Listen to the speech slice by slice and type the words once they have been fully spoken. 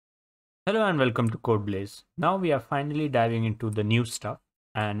Hello and welcome to CodeBlaze. Now we are finally diving into the new stuff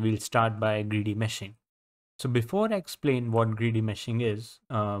and we'll start by greedy meshing. So before I explain what greedy meshing is,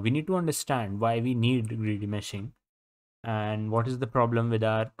 we need to understand why we need greedy meshing and what is the problem with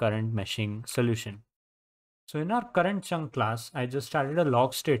our current meshing solution. So in our current chunk class, I just started a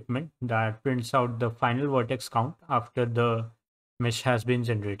log statement that prints out the final vertex count after the mesh has been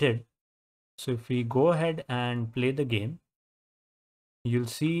generated. So if we go ahead and play the game, you'll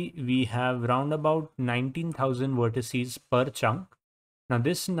see we have round about 19,000 vertices per chunk. Now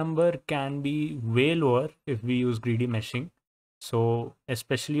this number can be way lower if we use greedy meshing. So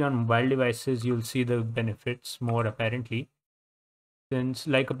especially on mobile devices, you'll see the benefits more apparently. Since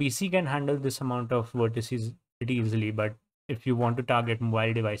like a PC can handle this amount of vertices pretty easily, but if you want to target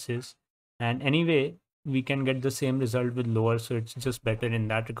mobile devices, and anyway, we can get the same result with lower, so it's just better in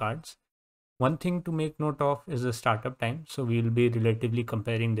that regards. One thing to make note of is the startup time. So we'll be relatively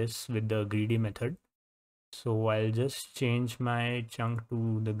comparing this with the greedy method. So I'll just change my chunk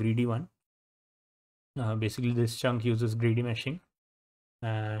to the greedy one. Basically, this chunk uses greedy meshing.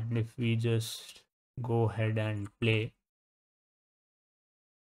 And if we just go ahead and play,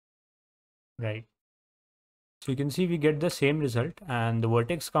 right. So you can see we get the same result, and the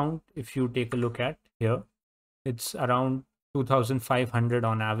vertex count, if you take a look at here, it's around 2,500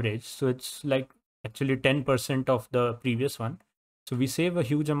 on average. So it's like actually 10% of the previous one. So we save a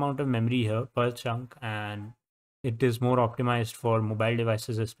huge amount of memory here per chunk, and it is more optimized for mobile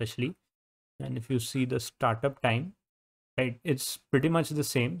devices especially. And if you see the startup time, right, it's pretty much the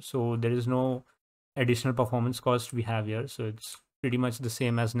same. So there is no additional performance cost we have here. So it's pretty much the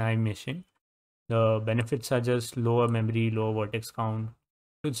same as Naive meshing. The benefits are just lower memory, lower vertex count.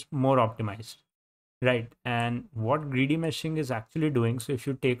 So it's more optimized. Right. And what greedy meshing is actually doing, so if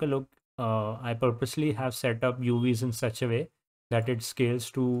you take a look, I purposely have set up UVs in such a way that it scales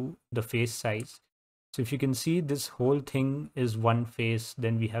to the face size. So if you can see, this whole thing is one face,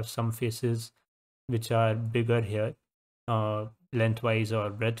 then we have some faces which are bigger here, lengthwise or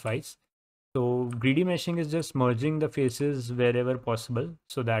breadthwise. So greedy meshing is just merging the faces wherever possible,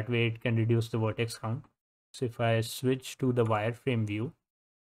 so that way it can reduce the vertex count. So if I switch to the wireframe view,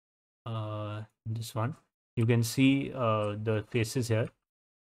 this one, you can see the faces here.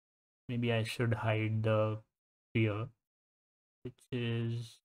 Maybe I should hide the sphere, which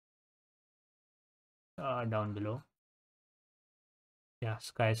is down below. Yeah,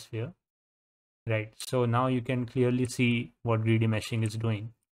 sky sphere. Right. So now you can clearly see what greedy meshing is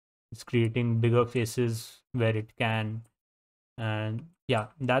doing. It's creating bigger faces where it can. And yeah,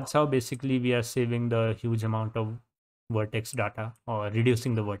 that's how basically we are saving the huge amount of vertex data or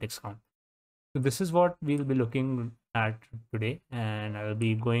reducing the vertex count. So this is what we'll be looking at today, and I'll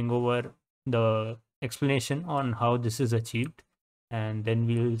be going over the explanation on how this is achieved, and then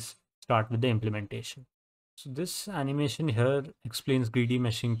we'll start with the implementation. So this animation here explains greedy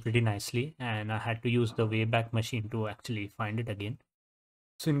meshing pretty nicely, and I had to use the Wayback Machine to actually find it again.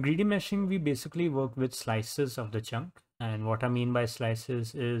 So in greedy meshing, we basically work with slices of the chunk, and what I mean by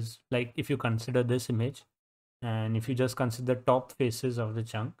slices is like if you consider this image, and if you just consider top faces of the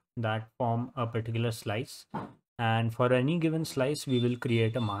chunk that form a particular slice, and for any given slice we will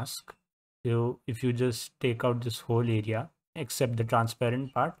create a mask. So if you just take out this whole area except the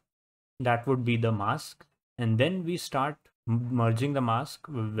transparent part, that would be the mask, and then we start merging the mask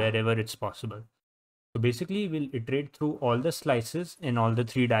wherever it's possible. So basically we'll iterate through all the slices in all the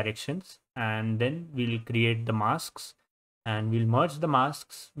three directions, and then we'll create the masks and we'll merge the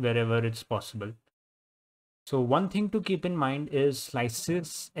masks wherever it's possible. So one thing to keep in mind is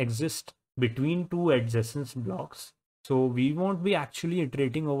slices exist between two adjacent blocks. So we won't be actually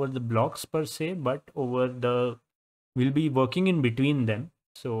iterating over the blocks per se, but over the, we'll be working in between them.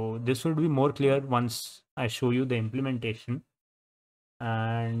 So this will be more clear once I show you the implementation.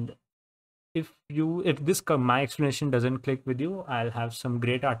 And if this my explanation doesn't click with you, I'll have some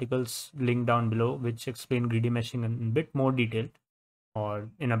great articles linked down below which explain greedy meshing in a bit more detail or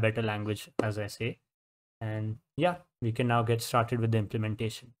in a better language, as I say. And yeah, we can now get started with the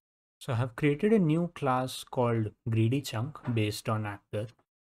implementation. So I have created a new class called greedy chunk based on actor.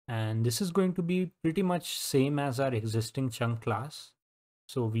 And this is going to be pretty much same as our existing chunk class.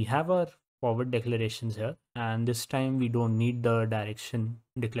 So we have our forward declarations here, and this time we don't need the direction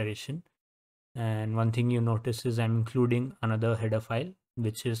declaration. And one thing you notice is I'm including another header file,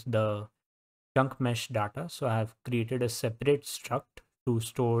 which is the chunk mesh data. So I have created a separate struct to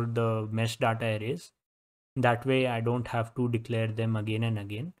store the mesh data arrays. That way I don't have to declare them again and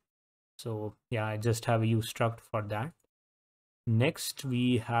again. So yeah, I just have a use struct for that. Next,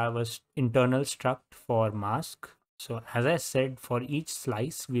 we have a internal struct for mask. So as I said, for each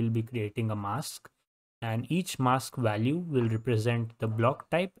slice, we'll be creating a mask, and each mask value will represent the block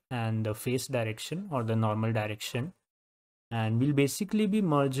type and the face direction or the normal direction. And we'll basically be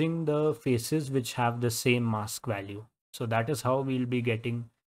merging the faces which have the same mask value. So that is how we'll be getting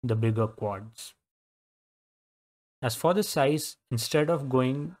the bigger quads. As for the size, instead of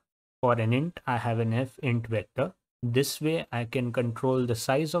going for an int, I have an f int vector. This way I can control the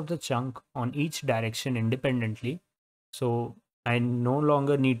size of the chunk on each direction independently. So I no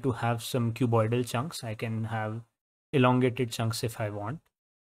longer need to have some cuboidal chunks. I can have elongated chunks if I want.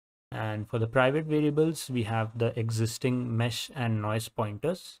 And for the private variables, we have the existing mesh and noise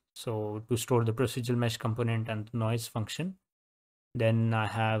pointers. So to store the procedural mesh component and noise function. Then I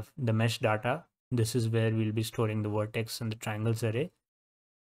have the mesh data. This is where we'll be storing the vertex and the triangles array.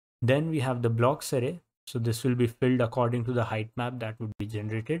 Then we have the blocks array. So this will be filled according to the height map that would be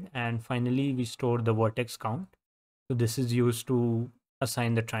generated. And finally, we store the vertex count. So this is used to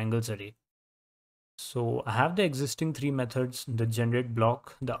assign the triangles array. So I have the existing three methods, the generate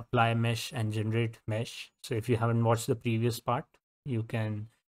block, the apply mesh, and generate mesh. So if you haven't watched the previous part, you can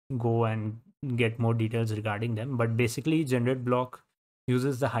go and get more details regarding them. But basically, generate block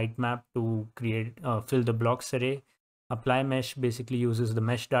uses the height map to create fill the blocks array. Apply mesh basically uses the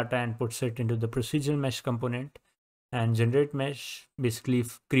mesh data and puts it into the procedural mesh component. And generate mesh basically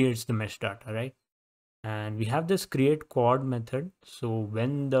creates the mesh data, right? And we have this create quad method. So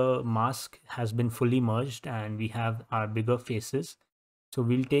when the mask has been fully merged and we have our bigger faces, so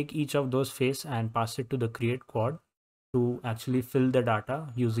we'll take each of those face and pass it to the create quad to actually fill the data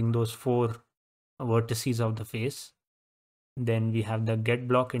using those four vertices of the face. Then we have the get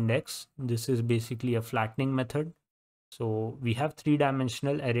block index. This is basically a flattening method. So we have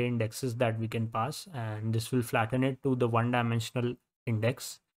three-dimensional array indexes that we can pass, and this will flatten it to the one-dimensional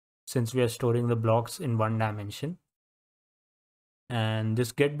index since we are storing the blocks in one dimension. And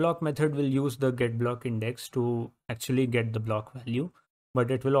this get block method will use the get block index to actually get the block value,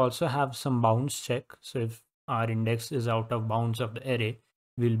 but it will also have some bounds check. So if our index is out of bounds of the array,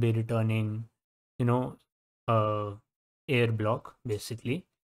 we'll be returning, a air block basically.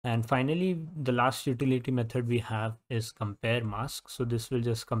 And finally, the last utility method we have is compare mask. So this will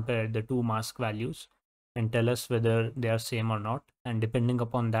just compare the two mask values and tell us whether they are same or not. And depending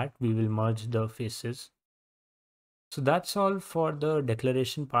upon that, we will merge the faces. So that's all for the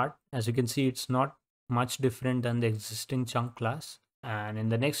declaration part. As you can see, it's not much different than the existing chunk class. And in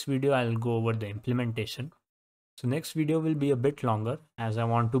the next video, I'll go over the implementation. So next video will be a bit longer as I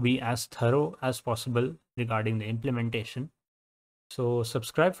want to be as thorough as possible regarding the implementation. So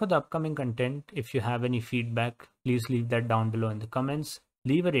subscribe for the upcoming content. If you have any feedback, please leave that down below in the comments.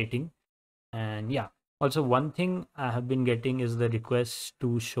 Leave a rating. And yeah, also one thing I have been getting is the request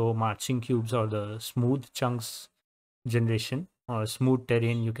to show marching cubes or the smooth chunks generation or smooth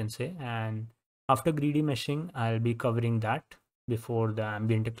terrain, you can say. And after greedy meshing, I'll be covering that before the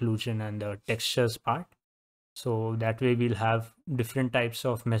ambient occlusion and the textures part. So that way we'll have different types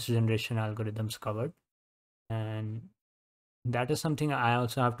of mesh generation algorithms covered. And that is something I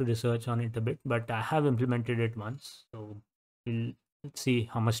also have to research on it a bit, but I have implemented it once. So we'll see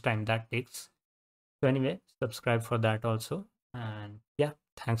how much time that takes. So anyway, subscribe for that also. And yeah,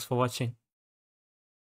 thanks for watching.